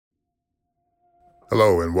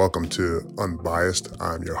Hello and welcome to Unbiased.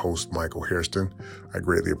 I'm your host, Michael Hairston. I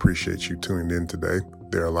greatly appreciate you tuning in today.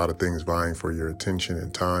 There are a lot of things vying for your attention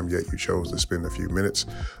and time, yet you chose to spend a few minutes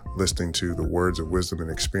listening to the words of wisdom and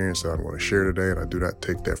experience that I'm going to share today, and I do not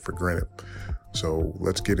take that for granted. So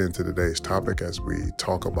let's get into today's topic as we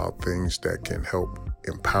talk about things that can help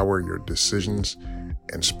empower your decisions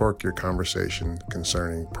and spark your conversation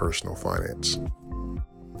concerning personal finance.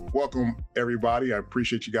 Welcome, everybody. I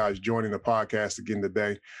appreciate you guys joining the podcast again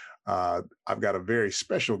today. I've got a very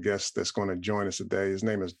special guest that's going to join us today. His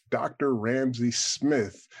name is Dr. Ramsey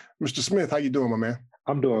Smith. Mr. Smith, how you doing, my man?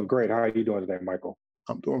 I'm doing great. How are you doing today, Michael?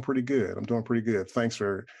 I'm doing pretty good. Thanks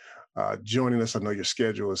for joining us. I know your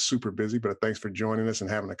schedule is super busy, but thanks for joining us and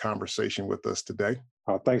having a conversation with us today.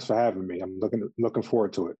 Thanks for having me. I'm looking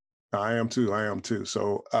forward to it. I am too.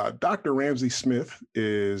 So Dr. Ramsey Smith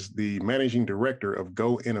is the managing director of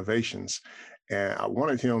Go Innovations. And I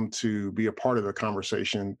wanted him to be a part of the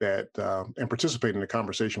conversation and participate in the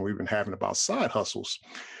conversation we've been having about side hustles.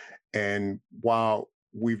 And while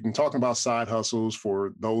we've been talking about side hustles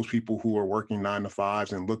for those people who are working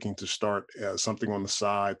 9-to-5s and looking to start something on the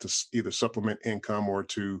side to either supplement income or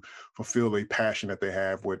to fulfill a passion that they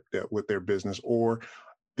have with their business, or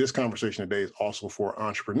this conversation today is also for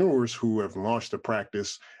entrepreneurs who have launched a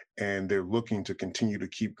practice and they're looking to continue to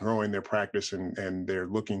keep growing their practice and they're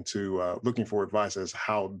looking for advice as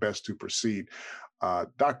how best to proceed.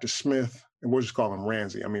 Dr. Smith, and we'll just call him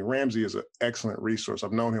Ramsey. I mean, Ramsey is an excellent resource.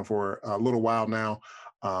 I've known him for a little while now.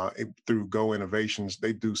 Through Go Innovations,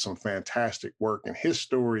 they do some fantastic work, and his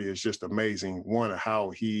story is just amazing. One, of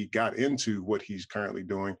how he got into what he's currently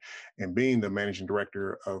doing and being the managing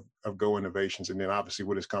director of Go Innovations, and then obviously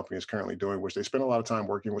what his company is currently doing, which they spend a lot of time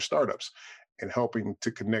working with startups and helping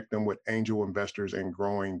to connect them with angel investors and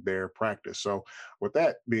growing their practice. So with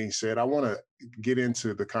that being said, I want to get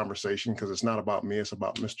into the conversation because it's not about me, it's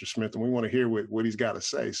about Mr. Smith, and we want to hear what he's got to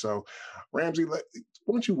say. So Ramsey, why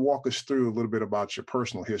don't you walk us through a little bit about your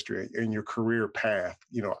personal history and your career path?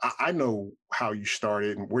 You know, I know how you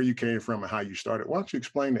started and where you came from and how you started. Why don't you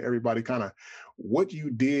explain to everybody kind of what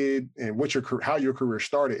you did and how your career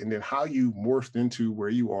started and then how you morphed into where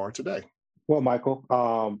you are today? Well, Michael,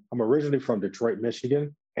 I'm originally from Detroit,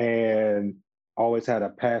 Michigan, and always had a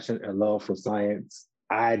passion and love for science.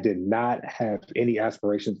 I did not have any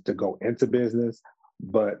aspirations to go into business,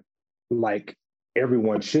 but like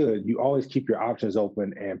everyone should, you always keep your options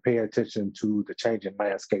open and pay attention to the changing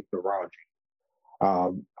landscape around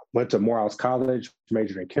you. Went to Morehouse College,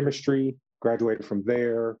 majored in chemistry, graduated from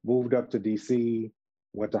there, moved up to DC,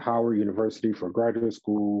 went to Howard University for graduate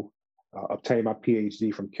school, obtained my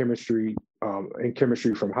PhD in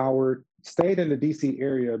chemistry from Howard. Stayed in the DC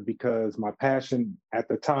area because my passion at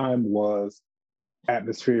the time was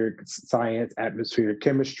atmospheric science, atmospheric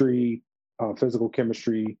chemistry, physical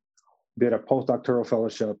chemistry. Did a postdoctoral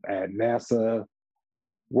fellowship at NASA,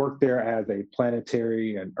 worked there as a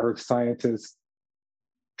planetary and earth scientist,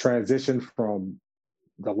 transitioned from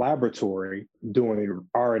the laboratory doing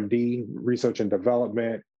R&D, research and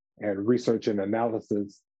development, and research and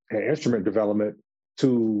analysis and instrument development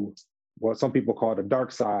to what some people call the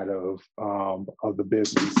dark side of the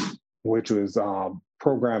business, which was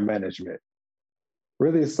program management.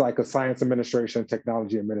 Really, it's like a science administration,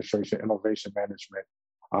 technology administration, innovation management.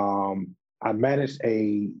 I managed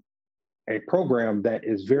a program that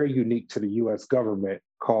is very unique to the U.S. government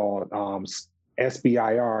called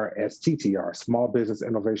SBIR, STTR, Small Business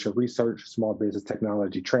Innovation Research, Small Business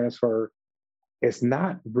Technology Transfer. It's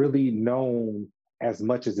not really known as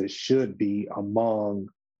much as it should be among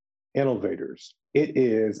innovators. It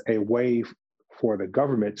is a way for the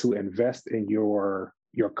government to invest in your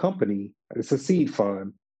company. It's a seed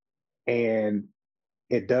fund, and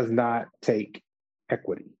it does not take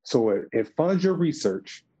equity. So it funds your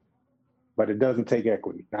research, but it doesn't take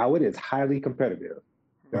equity. Now, it is highly competitive.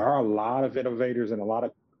 There are a lot of innovators and a lot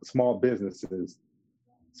of small business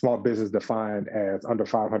defined as under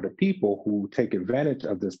 500 people who take advantage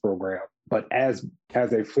of this program. But as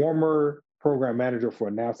a former program manager for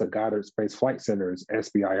NASA Goddard Space Flight Center's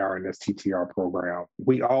SBIR and STTR program,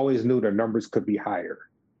 we always knew the numbers could be higher.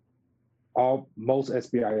 Most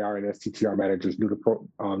SBIR and STTR managers knew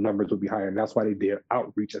the numbers would be higher, and that's why they did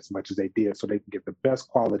outreach as much as they did, so they can get the best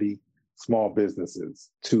quality small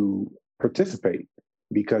businesses to participate,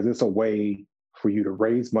 because it's a way for you to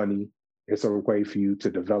raise money. It's a way for you to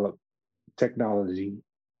develop technology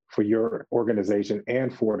for your organization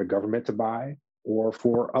and for the government to buy or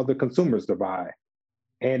for other consumers to buy.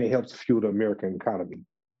 And it helps fuel the American economy.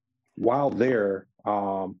 While there,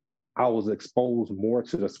 I was exposed more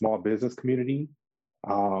to the small business community.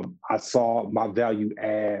 I saw my value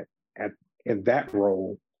add in that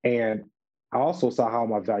role. And I also saw how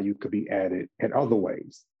my value could be added in other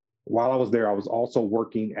ways. While I was there, I was also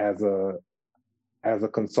working as a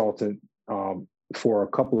consultant for a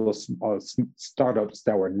couple of startups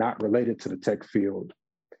that were not related to the tech field.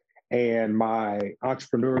 And my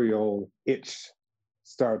entrepreneurial itch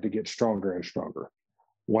started to get stronger and stronger.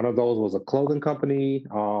 One of those was a clothing company.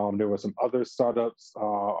 There were some other startups I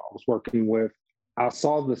was working with. I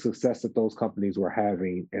saw the success that those companies were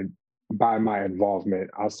having, and by my involvement,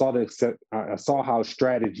 I saw how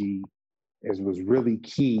strategy was really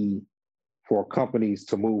key for companies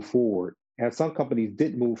to move forward. And some companies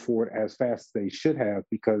didn't move forward as fast as they should have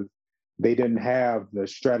because they didn't have the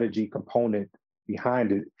strategy component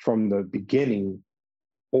behind it from the beginning,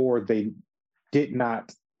 or they did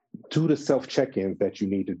not do the self check-ins that you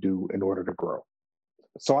need to do in order to grow.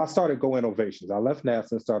 So I started Go Innovations. I left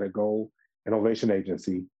NASA and started Go Innovation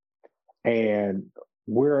Agency. And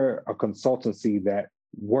we're a consultancy that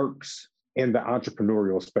works in the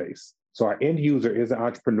entrepreneurial space. So our end user is an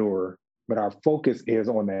entrepreneur, but our focus is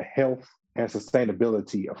on the health and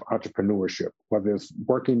sustainability of entrepreneurship,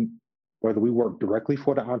 whether we work directly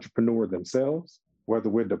for the entrepreneur themselves, whether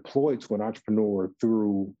we're deployed to an entrepreneur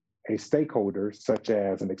through a stakeholder, such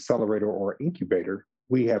as an accelerator or incubator.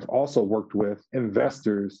 We have also worked with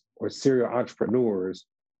investors or serial entrepreneurs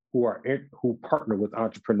who partner with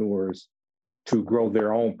entrepreneurs to grow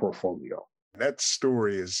their own portfolio. That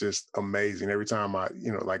story is just amazing. Every time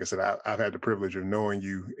like I said, I've had the privilege of knowing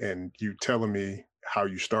you and you telling me how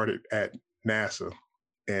you started at NASA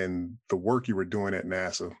and the work you were doing at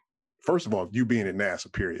NASA. First of all, you being at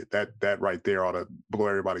NASA, period, that right there ought to blow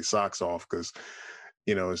everybody's socks off, because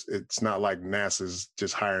it's not like NASA's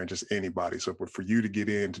just hiring just anybody. So for you to get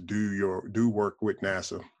in to do work with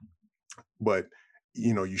NASA, but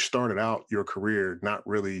you started out your career not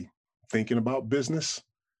really thinking about business,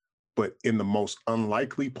 but in the most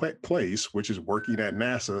unlikely place, which is working at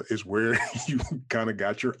NASA, is where you kind of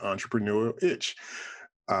got your entrepreneurial itch.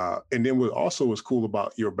 And then what also was cool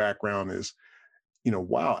about your background is,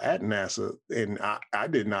 while at NASA, and I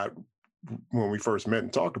did not, when we first met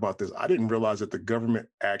and talked about this, I didn't realize that the government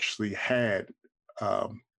actually had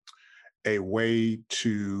a way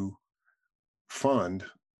to fund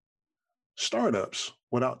startups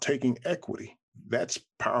without taking equity. That's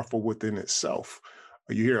powerful within itself.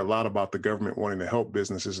 You hear a lot about the government wanting to help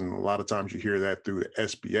businesses, and a lot of times you hear that through the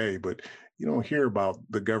SBA, but you don't hear about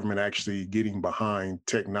the government actually getting behind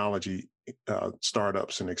technology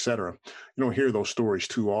startups and et cetera. You don't hear those stories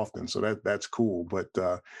too often, so that's cool. But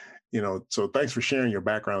so thanks for sharing your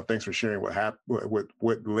background. Thanks for sharing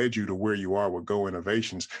what led you to where you are with Go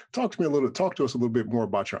Innovations. Talk to us a little bit more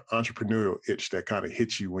about your entrepreneurial itch that kind of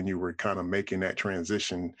hit you when you were kind of making that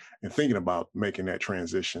transition and thinking about making that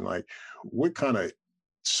transition. Like, what kind of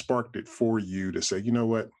sparked it for you to say, you know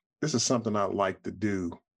what, this is something I'd like to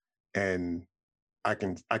do, and I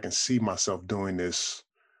can see myself doing this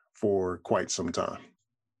for quite some time?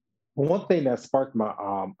 One thing that sparked my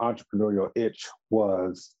entrepreneurial itch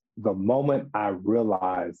was the moment I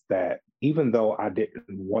realized that even though I didn't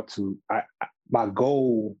want to, my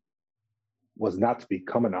goal was not to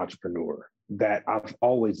become an entrepreneur, that I've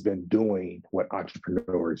always been doing what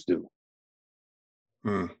entrepreneurs do.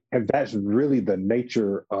 And that's really the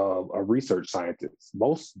nature of a research scientist.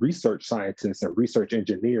 Most research scientists and research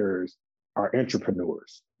engineers are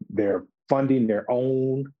entrepreneurs. They're funding their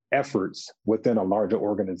own efforts within a larger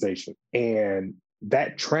organization. And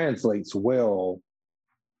that translates well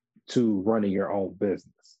to running your own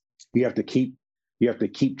business. You have to keep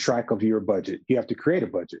track of your budget. You have to create a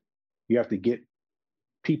budget. You have to get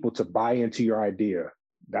people to buy into your idea.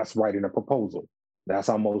 That's writing a proposal. That's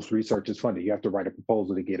how most research is funded. You have to write a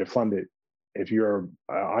proposal to get it funded. If you're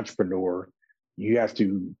an entrepreneur, you have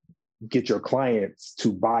to get your clients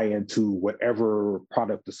to buy into whatever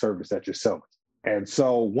product or service that you're selling. And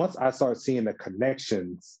so once I started seeing the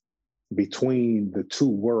connections between the two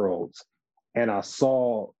worlds, and I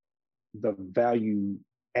saw the value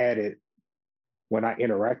added when I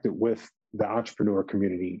interacted with the entrepreneur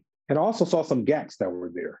community, and I also saw some gaps that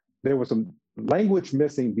were there. There was some language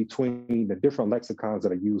missing between the different lexicons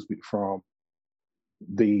that are used from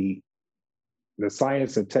the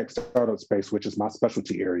science and tech startup space, which is my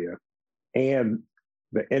specialty area, and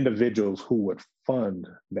the individuals who would fund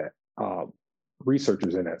that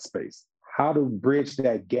researchers in that space. How to bridge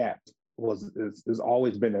that gap has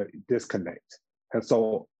always been a disconnect. And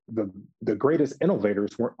so the greatest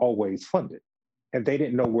innovators weren't always funded, and they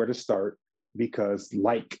didn't know where to start because,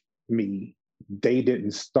 like me, they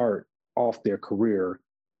didn't start off their career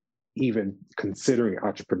even considering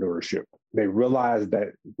entrepreneurship. They realized that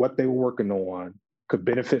what they were working on could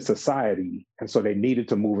benefit society. And so they needed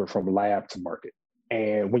to move it from lab to market.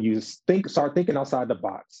 And when you start thinking outside the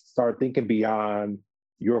box, start thinking beyond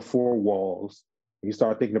your four walls, when you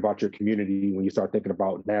start thinking about your community, when you start thinking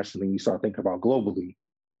about nationally, you start thinking about globally,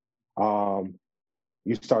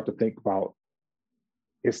 you start to think about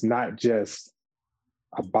it's not just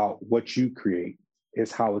about what you create,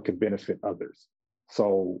 it's how it can benefit others.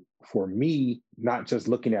 So for me, not just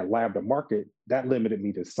looking at lab to market, that limited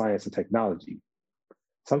me to science and technology.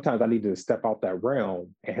 Sometimes I needed to step out that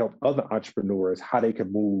realm and help other entrepreneurs how they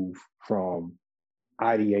can move from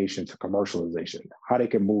ideation to commercialization, how they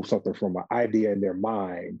can move something from an idea in their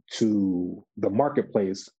mind to the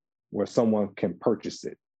marketplace where someone can purchase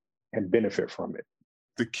it and benefit from it.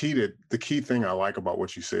 The key thing I like about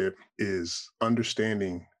what you said is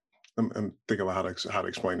understanding. I'm thinking about how to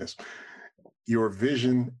explain this. Your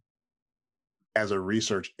vision as a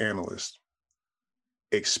research analyst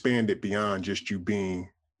expanded beyond just you being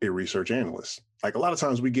a research analyst. Like a lot of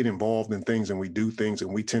times we get involved in things and we do things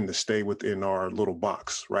and we tend to stay within our little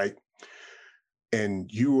box, right?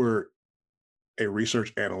 And you were a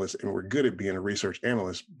research analyst and we're good at being a research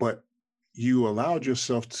analyst, but you allowed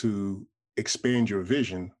yourself to expand your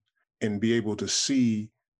vision and be able to see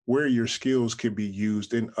where your skills could be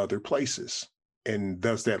used in other places. And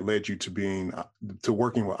thus that led you to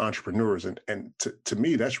working with entrepreneurs. And to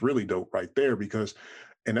me, that's really dope right there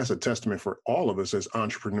and that's a testament for all of us as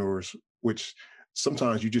entrepreneurs, which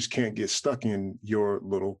sometimes you just can't get stuck in your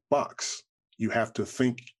little box. You have to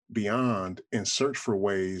think beyond and search for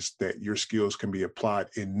ways that your skills can be applied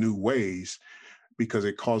in new ways because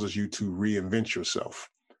it causes you to reinvent yourself.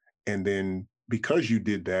 And then because you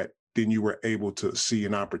did that, then you were able to see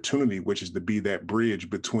an opportunity, which is to be that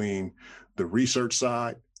bridge between the research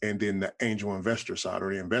side and then the angel investor side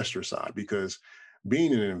or the investor side. Because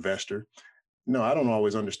being an investor, no, I don't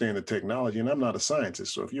always understand the technology, and I'm not a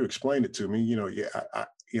scientist. So if you explain it to me,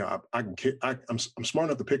 I'm smart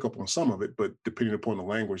enough to pick up on some of it, but depending upon the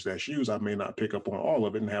language that's used, I may not pick up on all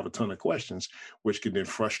of it and have a ton of questions, which can then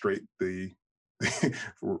frustrate the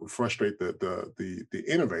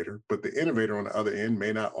innovator. But the innovator on the other end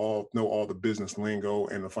may not all know all the business lingo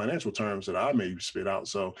and the financial terms that I may spit out.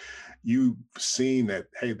 So you've seen that,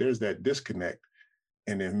 hey, there's that disconnect,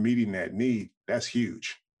 and then meeting that need, that's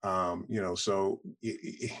huge. So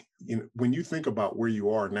when you think about where you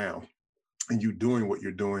are now and you doing what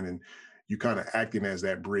you're doing and you kind of acting as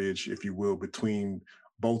that bridge, if you will, between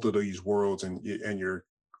both of these worlds and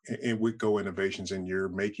with Go Innovations, and you're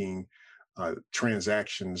making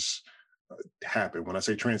transactions happen. When I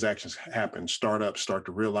say transactions happen, startups start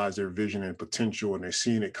to realize their vision and potential, and they're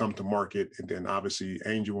seeing it come to market. And then obviously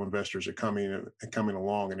angel investors are coming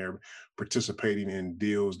along and they're participating in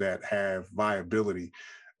deals that have viability.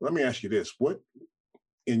 Let me ask you this: what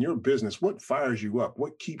in your business, what fires you up?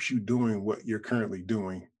 What keeps you doing what you're currently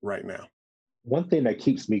doing right now? One thing that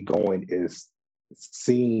keeps me going is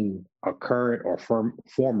seeing a current or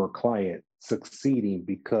former client succeeding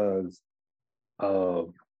because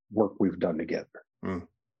of work we've done together. Mm.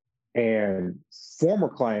 And former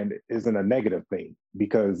client isn't a negative thing,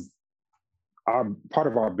 because part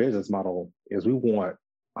of our business model is we want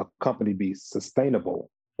a company to be sustainable.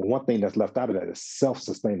 But one thing that's left out of that is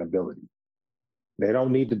self-sustainability. They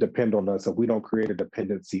don't need to depend on us if we don't create a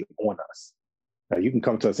dependency on us. Now, you can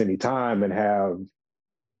come to us anytime and have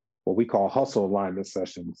what we call hustle alignment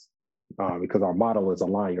sessions, because our model is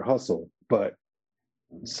align your hustle. But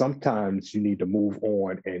sometimes you need to move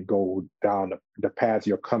on and go down the path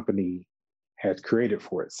your company has created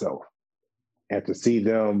for itself, and to see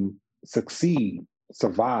them succeed,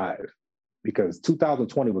 survive, because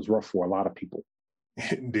 2020 was rough for a lot of people.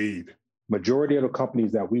 Indeed. Majority of the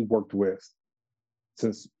companies that we worked with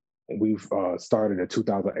since we've started in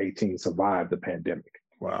 2018 survived the pandemic.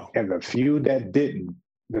 Wow. And the few that didn't,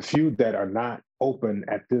 the few that are not open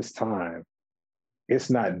at this time, it's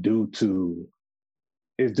due to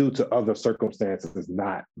other circumstances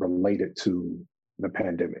not related to the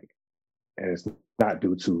pandemic. And it's not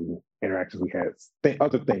due to interactions we had,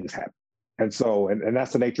 other things happen. And so, and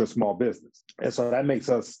that's the nature of small business. And so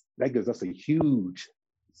that gives us a huge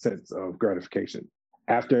sense of gratification.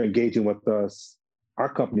 After engaging with us,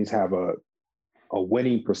 our companies have a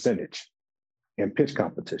winning percentage in pitch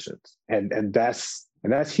competitions. And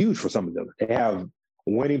that's huge for some of them. They have a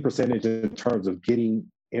winning percentage in terms of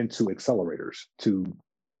getting into accelerators to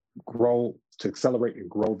accelerate and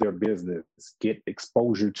grow their business, get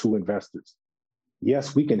exposure to investors.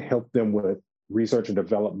 Yes, we can help them with research and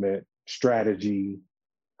development, strategy,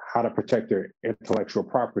 how to protect their intellectual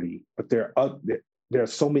property, but there are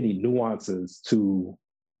so many nuances to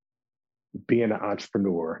being an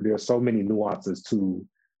entrepreneur. There are so many nuances to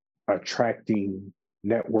attracting,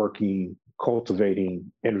 networking,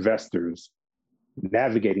 cultivating investors,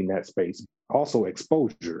 navigating that space. Also,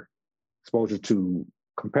 exposure to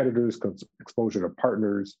competitors, exposure to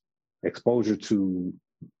partners, exposure to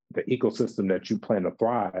the ecosystem that you plan to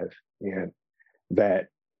thrive in, that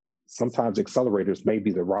sometimes accelerators may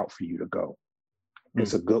be the route for you to go.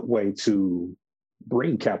 It's a good way to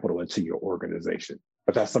bring capital into your organization,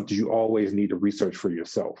 but that's something you always need to research for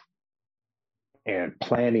yourself. And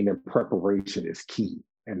planning and preparation is key.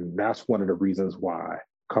 And that's one of the reasons why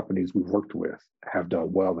companies we've worked with have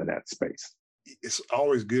done well in that space. It's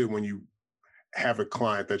always good when you have a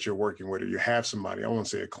client that you're working with, or you have somebody, I won't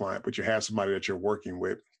say a client, but you have somebody that you're working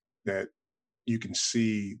with that you can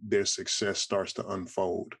see their success starts to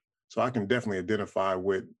unfold. So I can definitely identify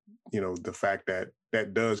with, the fact that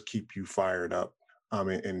that does keep you fired up,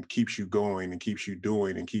 and keeps you going and keeps you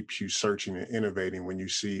doing and keeps you searching and innovating when you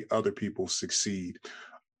see other people succeed.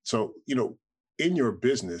 So, in your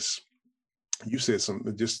business, you said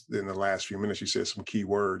just in the last few minutes, you said some key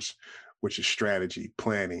words, which is strategy,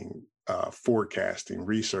 planning, forecasting,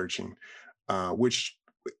 researching, which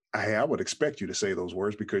I would expect you to say those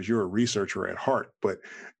words because you're a researcher at heart. But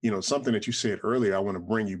something that you said earlier, I want to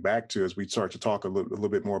bring you back to as we start to talk a little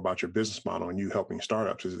bit more about your business model and you helping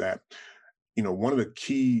startups is that, one of the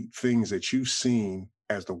key things that you've seen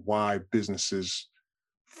as to why businesses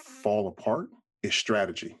fall apart is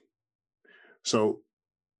strategy. So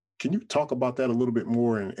can you talk about that a little bit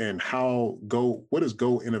more and what does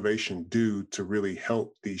Go Innovation do to really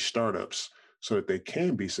help these startups so that they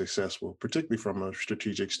can be successful, particularly from a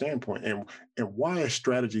strategic standpoint? And why is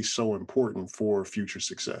strategy so important for future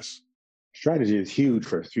success? Strategy is huge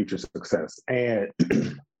for future success. And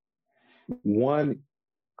one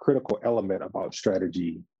critical element about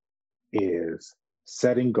strategy is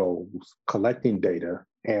setting goals, collecting data,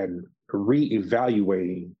 and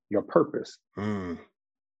reevaluating your purpose. Mm.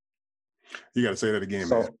 You got to say that again,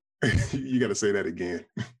 So, man. You got to say that again.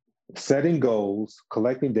 setting goals,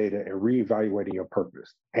 collecting data, and reevaluating your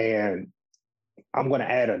purpose. And I'm going to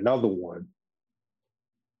add another one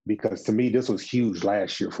because to me, this was huge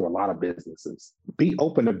last year for a lot of businesses. Be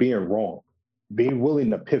open to being wrong, being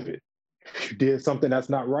willing to pivot. If you did something that's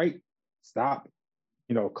not right, stop,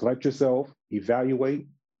 collect yourself, evaluate.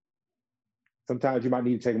 Sometimes you might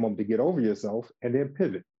need to take a moment to get over yourself and then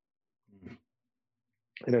pivot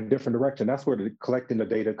in a different direction. That's where the collecting the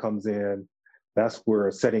data comes in. That's where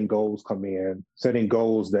setting goals come in, setting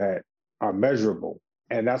goals that are measurable.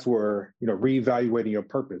 And that's where, reevaluating your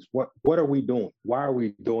purpose. What are we doing? Why are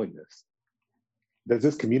we doing this? Does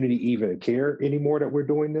this community even care anymore that we're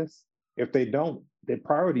doing this? If they don't, their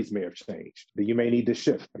priorities may have changed. Then you may need to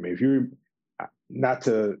shift. I mean, if you're not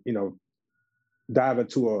to, dive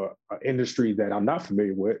into a industry that I'm not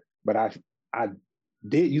familiar with, but I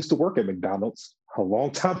did used to work at McDonald's a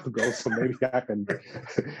long time ago, so maybe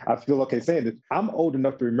I feel okay saying this. I'm old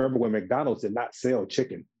enough to remember when McDonald's did not sell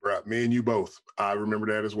chicken. Right, me and you both. I remember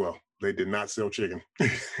that as well. They did not sell chicken.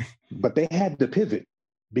 But they had to pivot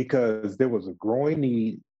because there was a growing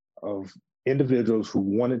need of individuals who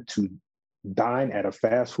wanted to dine at a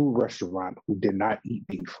fast food restaurant who did not eat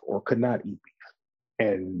beef or could not eat beef.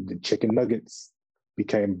 And the chicken nuggets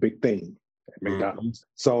became a big thing at McDonald's.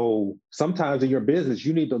 So sometimes in your business,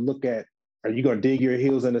 you need to look at, are you going to dig your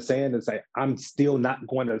heels in the sand and say, I'm still not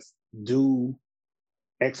going to do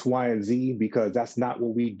X, Y, and Z because that's not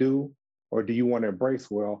what we do? Or do you want to embrace,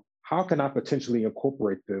 well, how can I potentially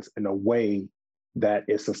incorporate this in a way that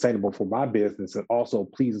is sustainable for my business and also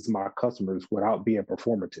pleases my customers without being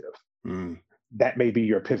performative? That may be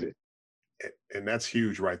your pivot. And that's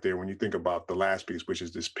huge right there when you think about the last piece, which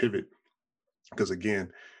is this pivot. Because again,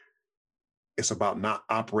 it's about not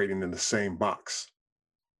operating in the same box,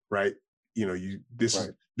 right? This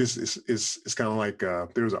is it's kind of like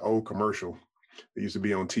there was an old commercial that used to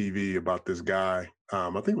be on TV about this guy. I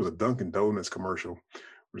think it was a Dunkin' Donuts commercial.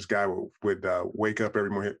 This guy would wake up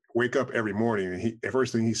every morning, and the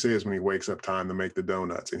first thing he says when he wakes up, time to make the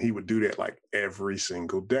donuts, and he would do that like every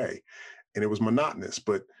single day, and it was monotonous.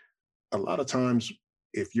 But a lot of times,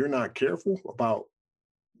 if you're not careful about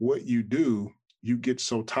what you do, you get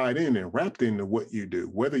so tied in and wrapped into what you do.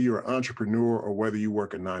 Whether you're an entrepreneur or whether you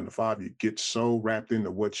work a 9 to 5, you get so wrapped into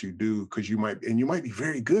what you do because you might be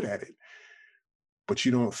very good at it, but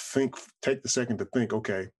you don't take the second to think,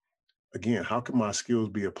 okay, again, how can my skills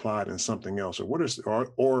be applied in something else?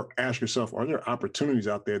 Or ask yourself, are there opportunities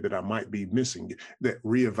out there that I might be missing? That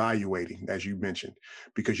reevaluating, as you mentioned,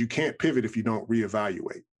 because you can't pivot if you don't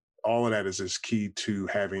reevaluate. all of that is key to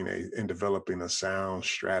having and developing a sound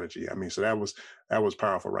strategy. I mean, so that was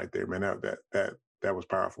powerful right there, man. That was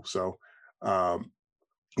powerful. So, um,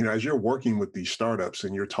 as you're working with these startups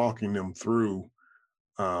and you're talking them through,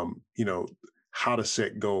 you know, how to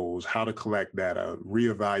set goals, how to collect data,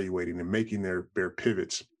 reevaluating and making their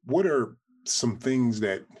pivots. What are some things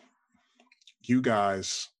that you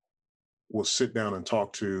guys will sit down and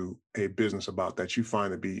talk to a business about that you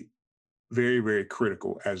find to be very, very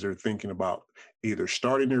critical as they're thinking about either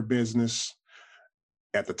starting their business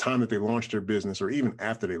at the time that they launch their business or even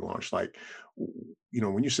after they launch? Like,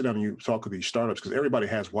 when you sit down and you talk with these startups, because everybody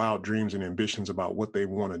has wild dreams and ambitions about what they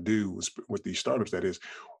want to do with these startups, that is,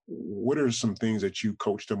 what are some things that you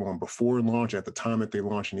coach them on before launch, at the time that they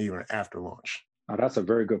launch, and even after launch? That's a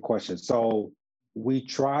very good question. So we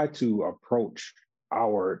try to approach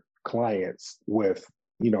our clients with,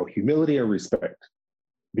 humility and respect,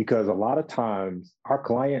 because a lot of times our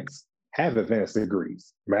clients have advanced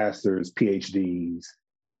degrees, masters, PhDs,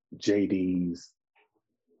 JDs,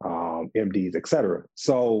 MDs, et cetera.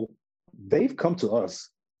 So they've come to us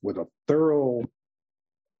with a thoroughly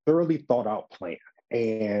thought out plan.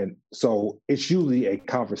 And so it's usually a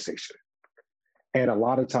conversation. And a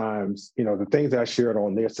lot of times, the things that I shared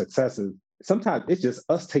on their successes, sometimes it's just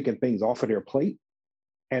us taking things off of their plate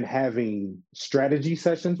and having strategy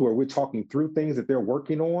sessions where we're talking through things that they're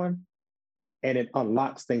working on, and it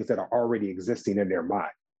unlocks things that are already existing in their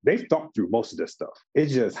mind. They've thought through most of this stuff.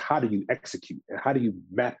 It's just, how do you execute and how do you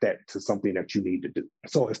map that to something that you need to do?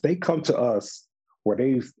 So if they come to us where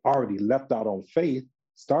they've already left out on faith,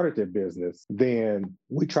 started their business, then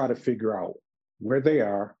we try to figure out where they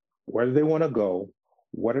are, where do they want to go,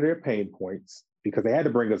 what are their pain points, because they had to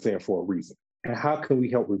bring us in for a reason. And how can we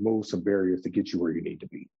help remove some barriers to get you where you need to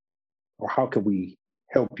be? Or how can we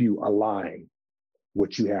help you align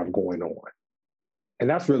what you have going on? And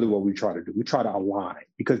that's really what we try to do. We try to align,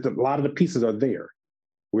 because a lot of the pieces are there.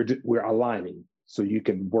 We're aligning so you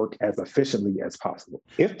can work as efficiently as possible.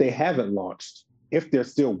 If they haven't launched, if they're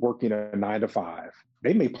still working a 9 to 5,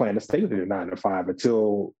 they may plan to stay with their 9 to 5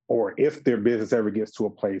 until, or if their business ever gets to a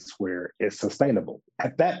place where it's sustainable.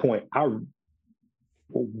 At that point, I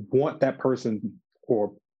want that person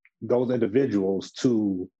or those individuals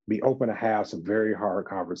to be open to have some very hard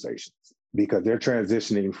conversations, because they're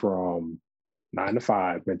transitioning from 9 to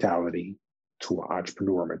 5 mentality to an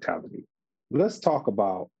entrepreneur mentality. Let's talk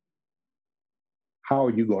about, how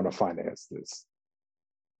are you going to finance this?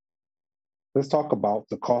 Let's talk about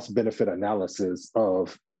the cost benefit analysis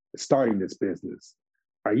of starting this business.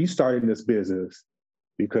 Are you starting this business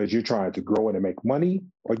because you're trying to grow it and make money,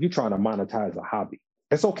 or are you trying to monetize a hobby?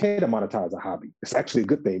 It's okay to monetize a hobby. It's actually a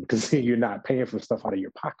good thing, because you're not paying for stuff out of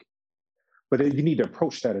your pocket. But you need to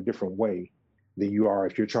approach that a different way than you are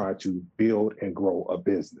if you're trying to build and grow a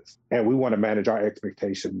business. And we want to manage our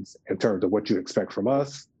expectations in terms of what you expect from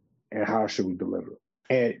us and how should we deliver.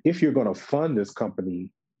 And if you're going to fund this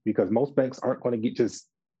company, because most banks aren't going to get just,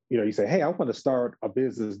 you say, hey, I want to start a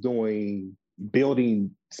business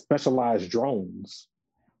building specialized drones.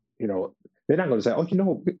 They're not going to say,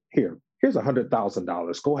 oh, here's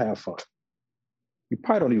 $100,000, go have fun. You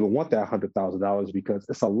probably don't even want that $100,000, because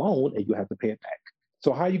it's a loan and you have to pay it back.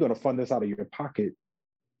 So how are you going to fund this out of your pocket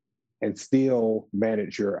and still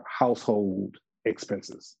manage your household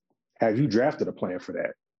expenses? Have you drafted a plan for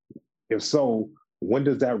that? If so, when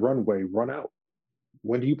does that runway run out?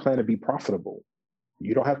 When do you plan to be profitable?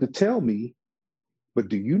 You don't have to tell me, but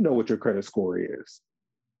do you know what your credit score is?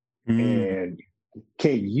 And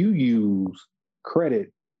can you use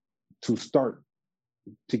credit to start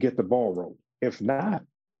to get the ball rolling? If not,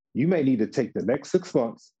 you may need to take the next 6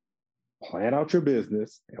 months, plan out your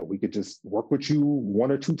business, and we could just work with you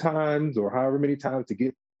 1 or 2 times or however many times to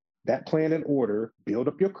get that plan in order, build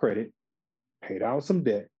up your credit, pay down some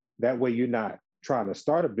debt. That way you're not trying to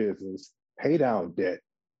start a business, pay down debt,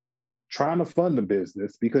 trying to fund the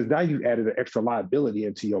business, because now you added an extra liability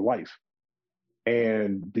into your life.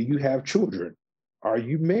 And do you have children? Are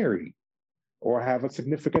you married or have a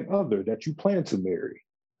significant other that you plan to marry?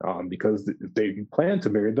 Because if you plan to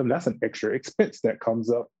marry them, that's an extra expense that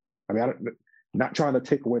comes up. I mean, I'm not trying to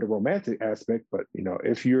take away the romantic aspect, but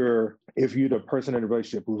if you're the person in the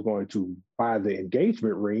relationship who's going to buy the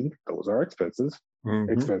engagement ring, those are expensive.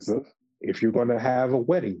 If you're going to have a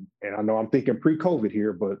wedding, and I know I'm thinking pre-COVID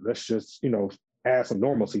here, but let's just add some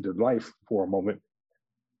normalcy to life for a moment.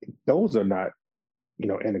 Those are not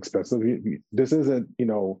inexpensive. This isn't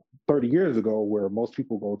 30 years ago where most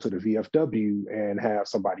people go to the VFW and have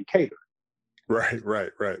somebody cater. Right.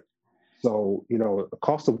 So, the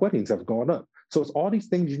cost of weddings have gone up. So it's all these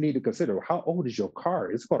things you need to consider. How old is your car?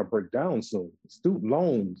 It's going to break down soon. Student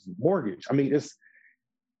loans, mortgage. I mean,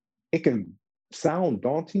 it can sound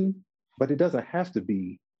daunting, but it doesn't have to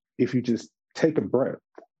be if you just take a breath,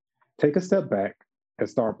 take a step back and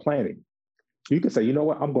start planning. You can say, you know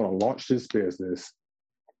what, I'm going to launch this business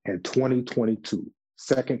in 2022,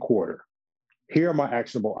 second quarter. Here are my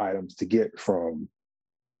actionable items to get from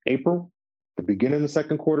April, the beginning of the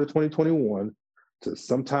second quarter of 2021, to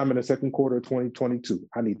sometime in the second quarter of 2022.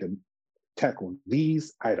 I need to tackle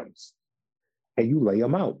these items. And you lay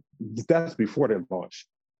them out. That's before they launch.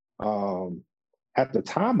 At the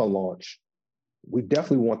time of launch, we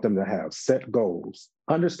definitely want them to have set goals,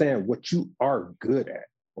 understand what you are good at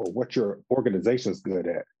or what your organization is good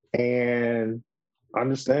at, and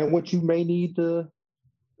understand what you may need to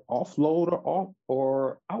offload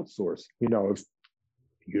or outsource. If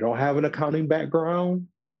you don't have an accounting background,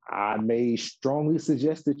 I may strongly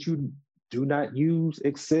suggest that you do not use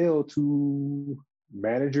Excel to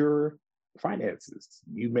manage your finances.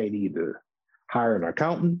 You may need to hire an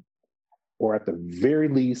accountant, or at the very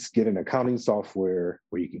least, get an accounting software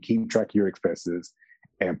where you can keep track of your expenses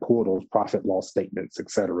and pull those profit loss statements,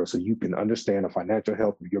 et cetera, so you can understand the financial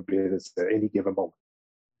health of your business at any given moment.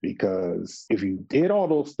 Because if you did all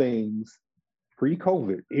those things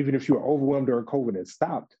pre-COVID, even if you were overwhelmed during COVID and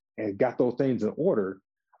stopped and got those things in order,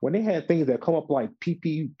 when they had things that come up like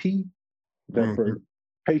PPP, the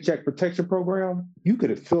Paycheck Protection Program, you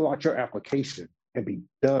could fill out your application and be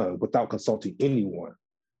done without consulting anyone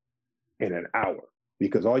in an hour.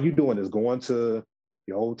 Because all you're doing is going to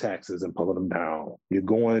your old taxes and pulling them down. You're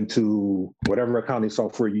going to whatever accounting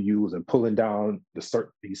software you use and pulling down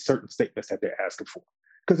these certain statements that they're asking for.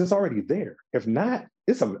 Because it's already there. If not,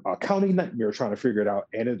 it's an accounting nightmare trying to figure it out,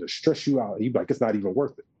 and it'll stress you out. You're like, it's not even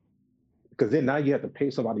worth it. Because then now you have to pay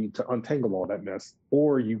somebody to untangle all that mess,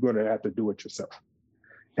 or you're going to have to do it yourself.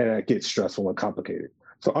 And that gets stressful and complicated.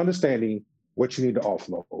 So understanding what you need to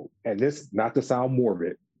offload, and this, not to sound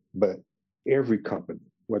morbid, but every company,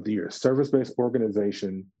 whether you're a service-based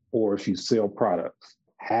organization or if you sell products,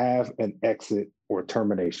 have an exit or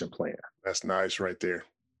termination plan. That's nice right there.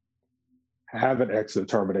 Have an exit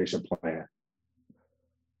termination plan.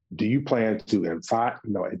 Do you plan to, in 5,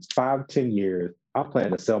 10 years, I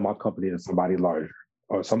plan to sell my company to somebody larger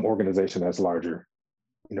or some organization that's larger?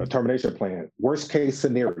 Termination plan. Worst case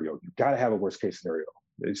scenario. You got to have a worst case scenario.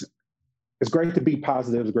 It's great to be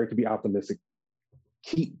positive. It's great to be optimistic.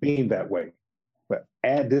 Keep being that way. But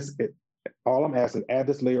all I'm asking, add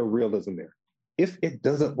this layer of realism there. If it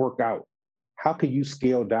doesn't work out, how can you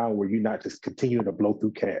scale down where you're not just continuing to blow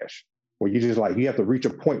through cash? Where you just you have to reach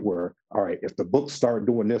a point where, all right, if the books start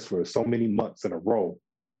doing this for so many months in a row,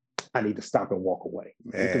 I need to stop and walk away.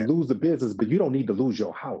 Man. You can lose the business, but you don't need to lose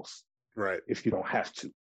your house, right? If you don't have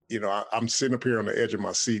to. I'm sitting up here on the edge of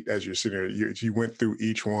my seat as you're sitting here. You went through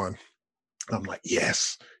each one. I'm like,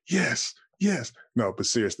 yes. No, but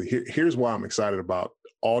seriously, here's why I'm excited about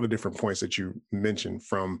all the different points that you mentioned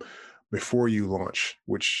from before you launch,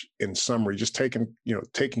 which in summary, just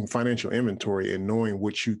taking financial inventory and knowing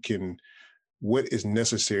what is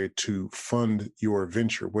necessary to fund your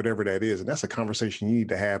venture, whatever that is. And that's a conversation you need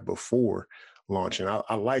to have before launch. And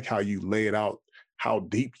I like how you lay it out, how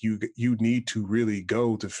deep you need to really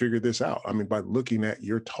go to figure this out. I mean, by looking at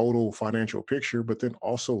your total financial picture, but then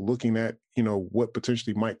also looking at, what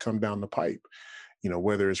potentially might come down the pipe,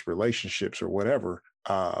 whether it's relationships or whatever,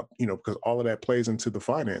 because all of that plays into the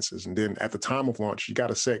finances. And then at the time of launch, you got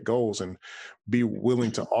to set goals and be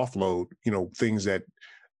willing to offload, things that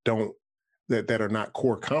are not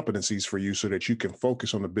core competencies for you so that you can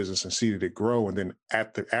focus on the business and see that it grow. And then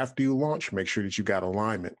after you launch, make sure that you got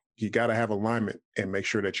alignment. You got to have alignment and make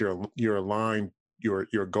sure that you're aligned.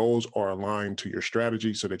 Your goals are aligned to your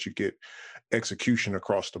strategy so that you get execution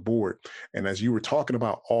across the board. And as you were talking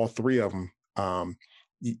about all three of them,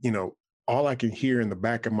 all I can hear in the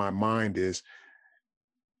back of my mind is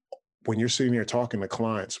when you're sitting there talking to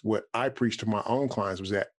clients, what I preach to my own clients was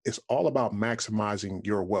that it's all about maximizing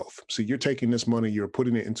your wealth. So you're taking this money, you're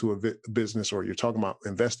putting it into a business, or you're talking about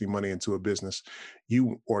investing money into a business,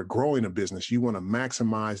 or growing a business. You want to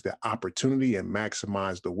maximize the opportunity and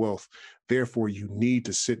maximize the wealth. Therefore, you need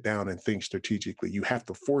to sit down and think strategically. You have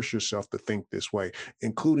to force yourself to think this way,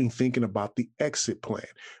 including thinking about the exit plan,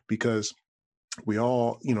 because we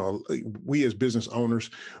all, we as business owners,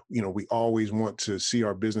 we always want to see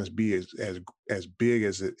our business be as big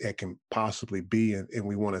as it can possibly be. And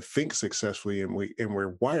we want to think successfully, and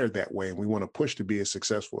we're wired that way. And we want to push to be as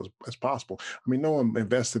successful as possible. I mean, no one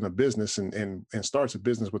invests in a business and starts a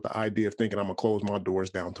business with the idea of thinking I'm going to close my doors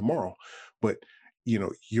down tomorrow. But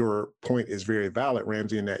your point is very valid,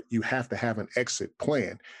 Ramsey, in that you have to have an exit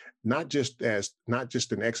plan, not just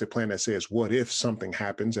an exit plan that says what if something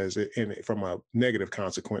happens from a negative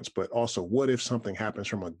consequence, but also what if something happens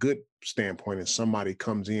from a good standpoint and somebody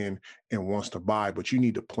comes in and wants to buy, but you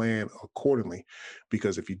need to plan accordingly,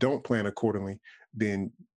 because if you don't plan accordingly,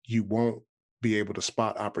 then you won't be able to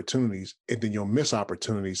spot opportunities, and then you'll miss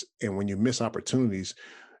opportunities. And when you miss opportunities,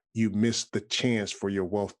 you miss the chance for your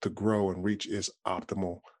wealth to grow and reach its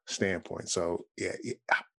optimal standpoint. So yeah,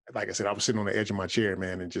 like I said, I was sitting on the edge of my chair,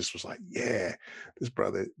 man, and just was like, yeah, this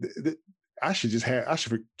brother, I should just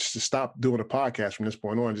stop doing a podcast from this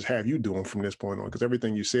point on and just have you doing from this point on, because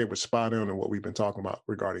everything you said was spot on in what we've been talking about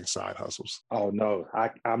regarding side hustles. Oh no,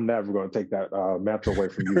 I'm never going to take that mantle away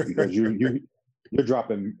from you, because you're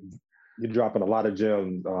dropping a lot of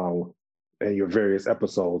gems in your various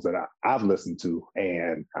episodes that I've listened to,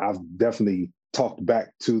 and I've definitely talked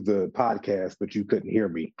back to the podcast, but you couldn't hear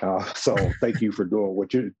me. So thank you for doing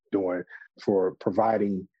what you're doing, for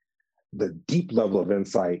providing the deep level of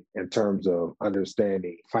insight in terms of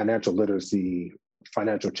understanding financial literacy,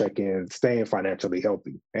 financial check-in, staying financially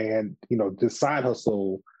healthy. And, the side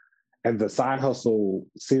hustle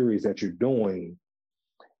series that you're doing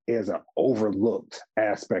is an overlooked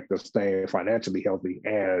aspect of staying financially healthy.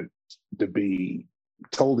 And to be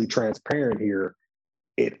totally transparent here,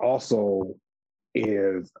 it also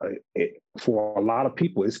is, for a lot of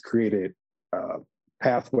people, it's created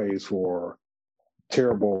pathways for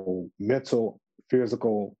terrible mental,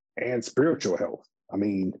 physical, and spiritual health. I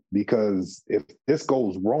mean, because if this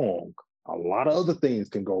goes wrong, a lot of other things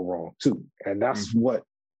can go wrong too. And that's what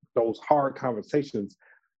those hard conversations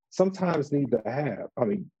sometimes need to have. I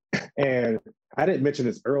mean, and I didn't mention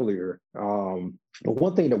this earlier, but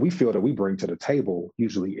one thing that we feel that we bring to the table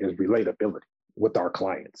usually is relatability with our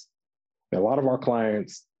clients. And a lot of our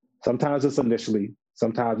clients, sometimes it's initially,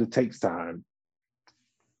 sometimes it takes time,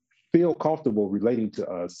 feel comfortable relating to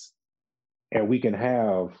us, and we can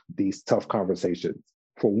have these tough conversations.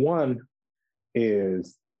 For one,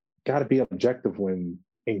 is got to be objective when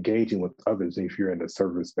engaging with others if you're in the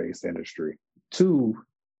service-based industry. Two,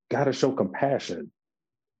 got to show compassion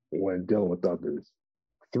when dealing with others.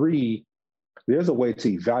 Three, there's a way to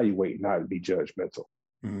evaluate, not be judgmental.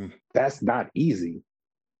 That's not easy.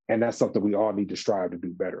 And that's something we all need to strive to do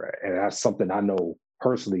better at. And that's something I know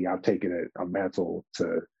personally I've taken it a mantle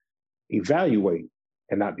to evaluate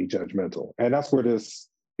and not be judgmental. And that's where this,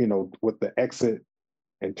 with the exit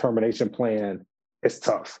and termination plan, it's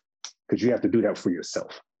tough, because you have to do that for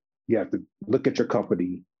yourself. You have to look at your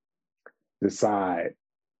company, decide,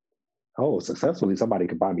 successfully somebody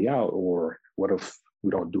could buy me out, or what if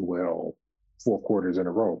we don't do well 4 quarters in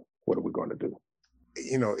a row? What are we going to do?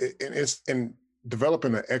 And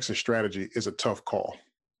developing an exit strategy is a tough call,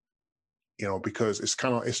 because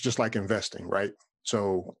it's just like investing, right?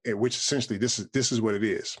 So, which essentially this is what it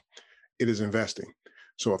is. It is investing.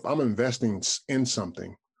 So if I'm investing in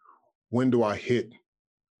something, when do I hit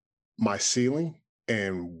my ceiling,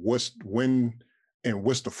 and what's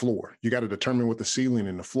the floor? You got to determine what the ceiling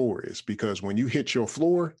and the floor is, because when you hit your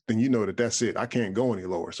floor, then you know that that's it. I can't go any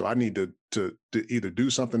lower. So I need to either do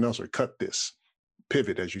something else or cut this,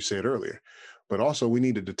 pivot, as you said earlier. But also we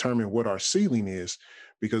need to determine what our ceiling is,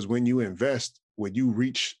 because when you invest, when you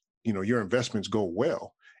reach, your investments go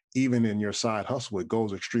well, even in your side hustle, it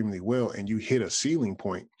goes extremely well, and you hit a ceiling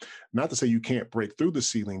point. Not to say you can't break through the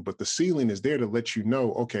ceiling, but the ceiling is there to let you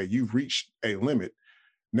know, okay, you've reached a limit.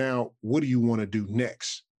 Now, what do you want to do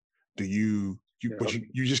next? But you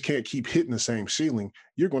just can't keep hitting the same ceiling.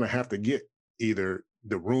 You're going to have to get either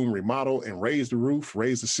the room remodeled and raise the roof,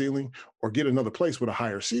 raise the ceiling, or get another place with a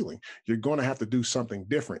higher ceiling. You're going to have to do something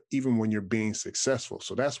different, even when you're being successful.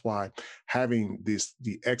 So that's why having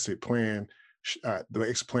the exit plan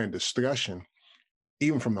discussion,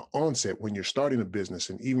 even from the onset, when you're starting a business,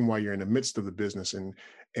 and even while you're in the midst of the business, and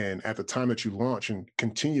at the time that you launch, and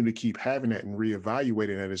continue to keep having that and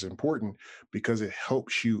reevaluating that, is important, because it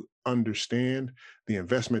helps you understand the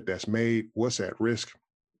investment that's made, what's at risk.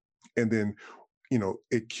 And then,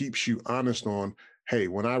 it keeps you honest on, hey,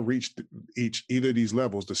 when I reach either of these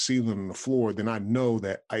levels, the ceiling and the floor, then I know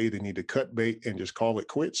that I either need to cut bait and just call it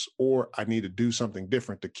quits, or I need to do something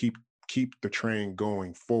different to keep the train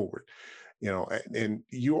going forward. And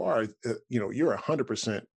you are, you're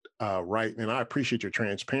 100% right. And I appreciate your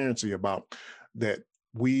transparency about that.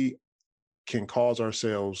 We can cause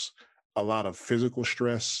ourselves a lot of physical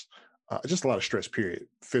stress, just a lot of stress, period,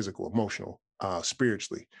 physical, emotional,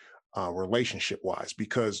 spiritually, relationship wise,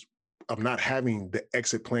 because of not having the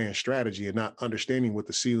exit plan strategy and not understanding what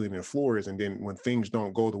the ceiling and floor is. And then when things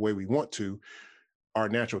don't go the way we want to, our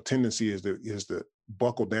natural tendency is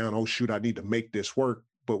buckle down, oh, shoot, I need to make this work.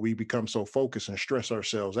 But we become so focused and stress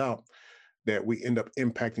ourselves out that we end up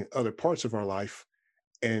impacting other parts of our life.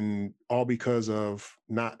 And all because of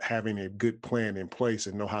not having a good plan in place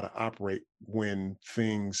and know how to operate when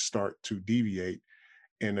things start to deviate,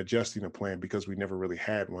 and adjusting a plan because we never really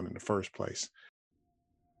had one in the first place.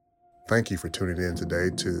 Thank you for tuning in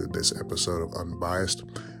today to this episode of Unbiased.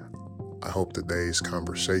 I hope today's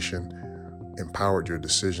conversation empowered your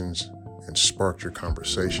decisions and sparked your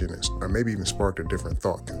conversation, or maybe even sparked a different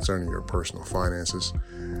thought concerning your personal finances.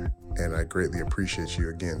 And I greatly appreciate you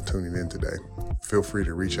again tuning in today. Feel free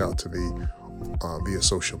to reach out to me via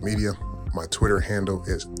social media. My Twitter handle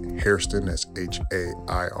is Hairston, that's HAIRSTON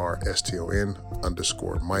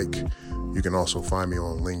 _Mike. You can also find me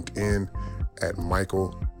on LinkedIn at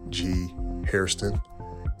Michael G. Hairston,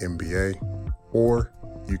 MBA, or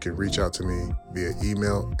you can reach out to me via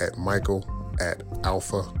email at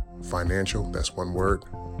michael@alphafinancial, that's one word,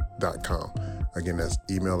 .com. Again, that's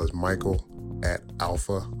email is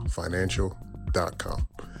michael@alphafinancial.com.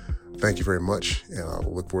 Thank you very much, and I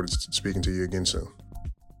will look forward to speaking to you again soon.